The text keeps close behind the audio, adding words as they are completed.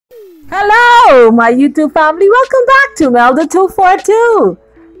Hello, my YouTube family. Welcome back to Melda 242.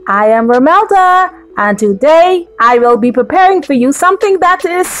 I am Melda, and today I will be preparing for you something that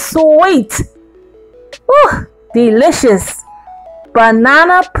is sweet. Ooh, delicious.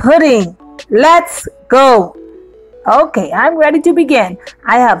 Banana pudding. Let's go. Okay, I'm ready to begin.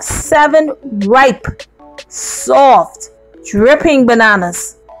 I have 7 ripe, soft, dripping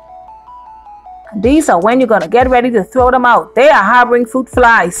bananas. These are when you're going to get ready to throw them out. They are harboring fruit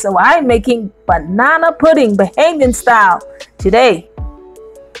flies. So I'm making banana pudding, Bahamian style, today.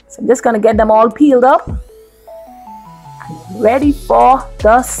 So I'm just going to get them all peeled up. And ready for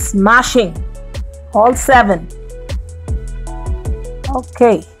the smashing. All 7.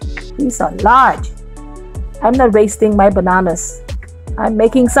 Okay, these are large. I'm not wasting my bananas. I'm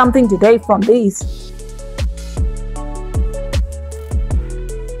making something today from these.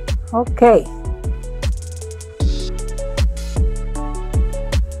 Okay.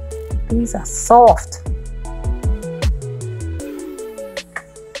 These are soft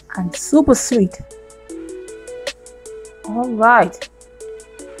and super sweet. All right.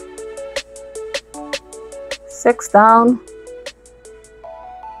 6 down.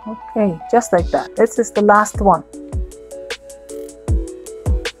 Okay, just like that. This is the last one.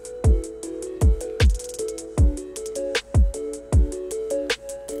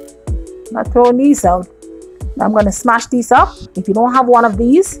 Not throwing these out. Now I'm going to smash these up. If you don't have one of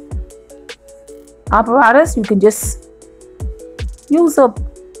these apparatus, you can just use the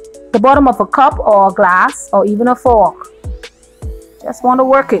bottom of a cup or a glass or even a fork. Just want to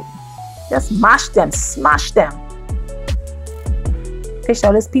work it. Just mash them, smash them. Fish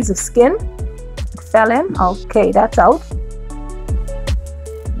out this piece of skin. It fell in. Okay, that's out.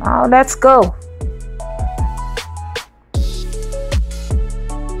 Now let's go.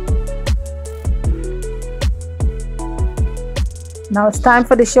 Now it's time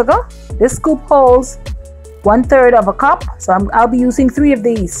for the sugar. This scoop holds 1/3 of a cup, so I'll be using 3 of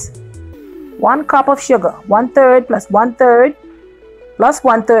these. 1 cup of sugar, 1/3 plus 1/3 plus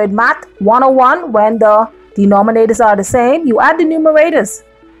 1/3 math 101. When the denominators are the same, you add the numerators.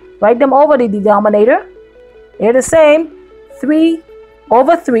 Write them over the denominator. They're the same. 3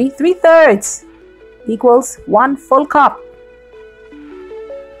 over 3, 3/3 equals 1 full cup.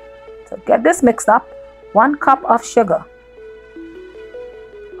 So get this mixed up. 1 cup of sugar.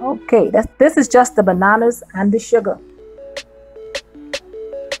 Okay, this is just the bananas and the sugar.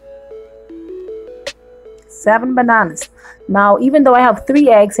 7 bananas. Now, even though I have 3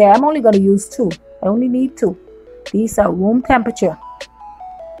 eggs here, I'm only going to use 2. I only need 2. These are room temperature.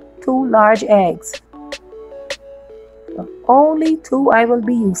 2 large eggs. So only 2 I will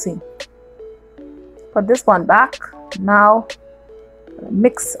be using. Put this one back. Now,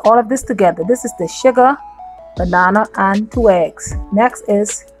 mix all of this together. This is the sugar, banana, and 2 eggs. Next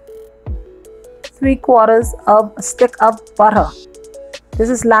is 3/4 of a stick of butter. This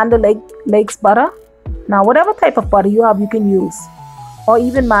is Land O'Lakes butter. Now, whatever type of butter you have, you can use, or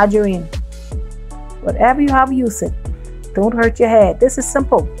even margarine. Whatever you have, use it. Don't hurt your head. This is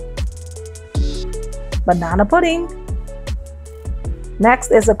simple. Banana pudding.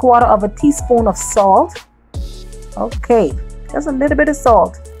 Next is 1/4 teaspoon of salt. Okay, just a little bit of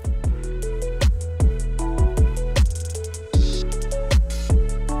salt.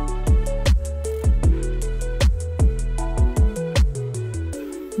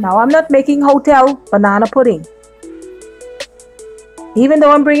 Now, I'm not making hotel banana pudding. Even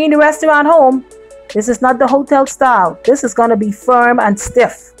though I'm bringing the restaurant home, this is not the hotel style. This is going to be firm and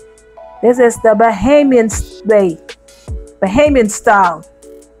stiff. This is the Bahamian way, Bahamian style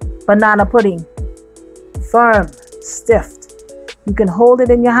banana pudding. Firm, stiff. You can hold it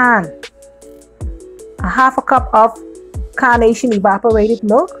in your hand. 1/2 cup of carnation evaporated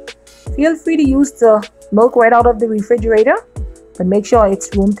milk. Feel free to use the milk right out of the refrigerator, but make sure it's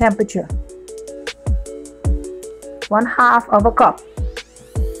room temperature. 1/2 cup.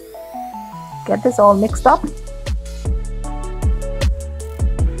 Get this all mixed up.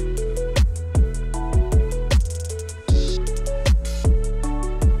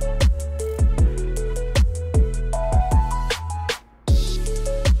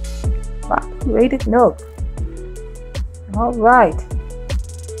 Evaporated milk. All right.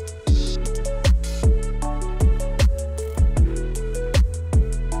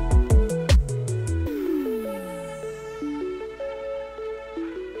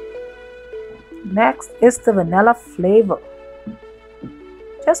 Next is the vanilla flavor.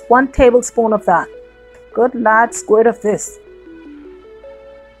 Just 1 tablespoon of that. Good large squirt of this.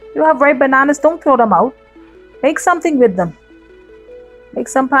 You have ripe bananas, don't throw them out. Make something with them. Make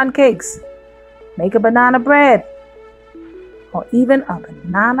some pancakes. Make a banana bread. or even a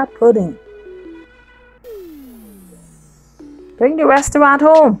banana pudding. Bring the restaurant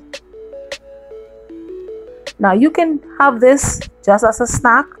home. Now you can have this just as a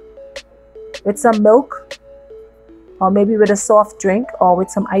snack with some milk, or maybe with a soft drink, or with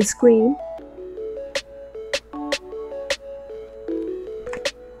some ice cream,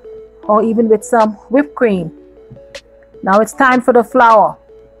 or even with some whipped cream. Now it's time for the flour.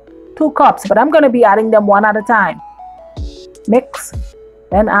 2 cups, but I'm going to be adding them one at a time. Mix,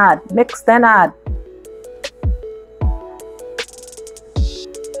 then add. Mix, then add.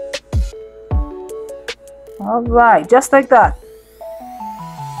 All right, just like that.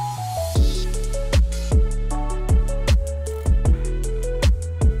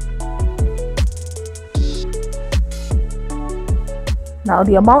 Now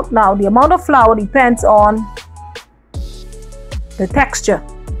the amount of flour depends on the texture.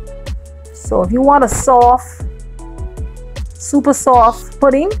 So if you want a soft, super soft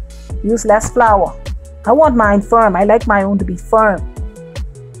pudding, use less flour. I want mine firm. I like my own to be firm.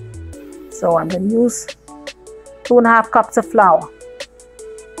 So I'm going to use 2.5 cups of flour.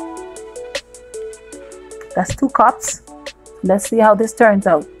 That's 2 cups. Let's see how this turns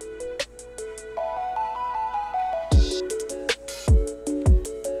out.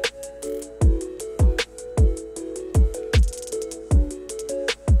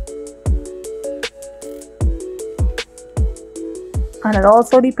 And it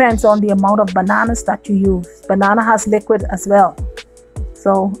also depends on the amount of bananas that you use. Banana has liquid as well.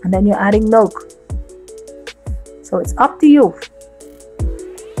 So, and then you're adding milk. So it's up to you.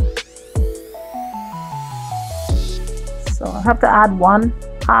 So I have to add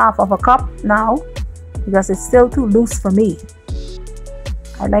 1/2 cup now because it's still too loose for me.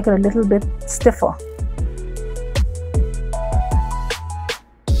 I like it a little bit stiffer.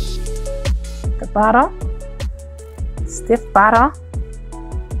 The batter, stiff batter,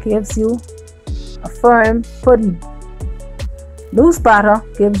 gives you a firm pudding. Loose batter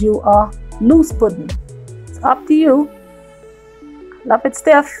gives you a loose pudding. It's up to you. Love it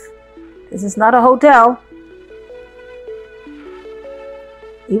stiff. This is not a hotel.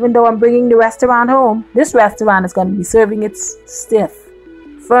 Even though I'm bringing the restaurant home, this restaurant is going to be serving it stiff,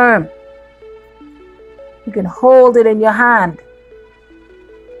 firm. You can hold it in your hand.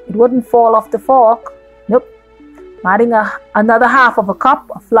 It wouldn't fall off the fork. Nope. I'm adding another 1/2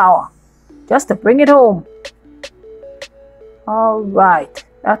 cup of flour just to bring it home. All right,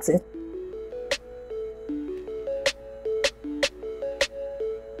 that's it.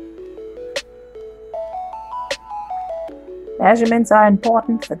 Measurements are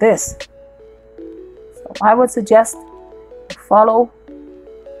important for this. So I would suggest you follow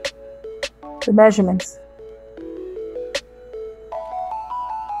the measurements.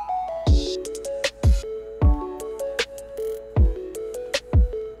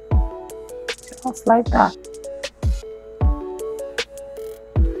 Just like that.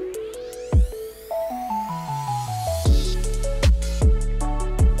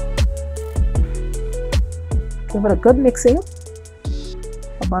 Give it a good mixing,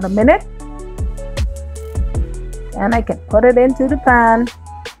 about a minute, and I can put it into the pan.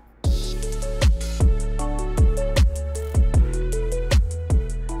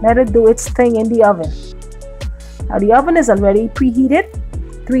 Let it do its thing in the oven. Now the oven is already preheated,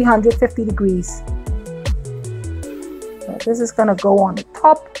 350 degrees. So this is gonna go on the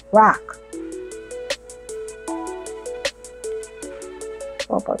top rack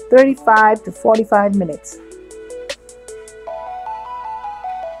for about 35 to 45 minutes.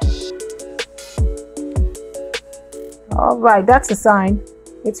 All right, that's a sign.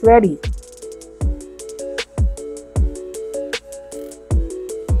 It's ready.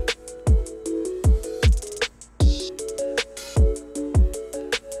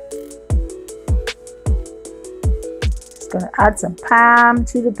 Just gonna add some palm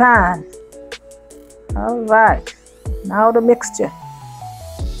to the pan. All right, now the mixture.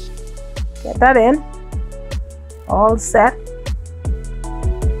 Get that in. All set.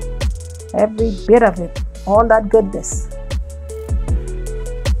 Every bit of it. All that goodness.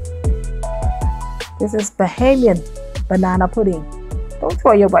 This is Bahamian banana pudding. Don't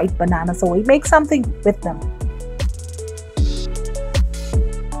throw your white bananas away. Make something with them.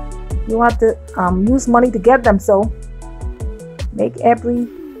 You have to use money to get them, so make every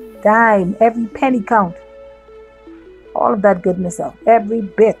dime, every penny count. All of that goodness out. Every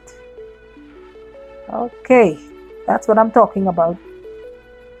bit. Okay, that's what I'm talking about.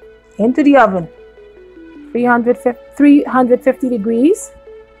 Into the oven. 350 degrees.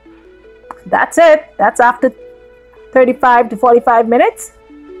 That's it. That's after 35 to 45 minutes.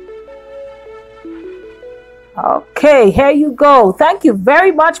 Okay, here you go. Thank you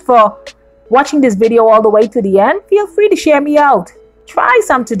very much for watching this video all the way to the end. Feel free to share me out. Try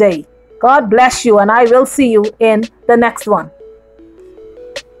some today. God bless you, and I will see you in the next one.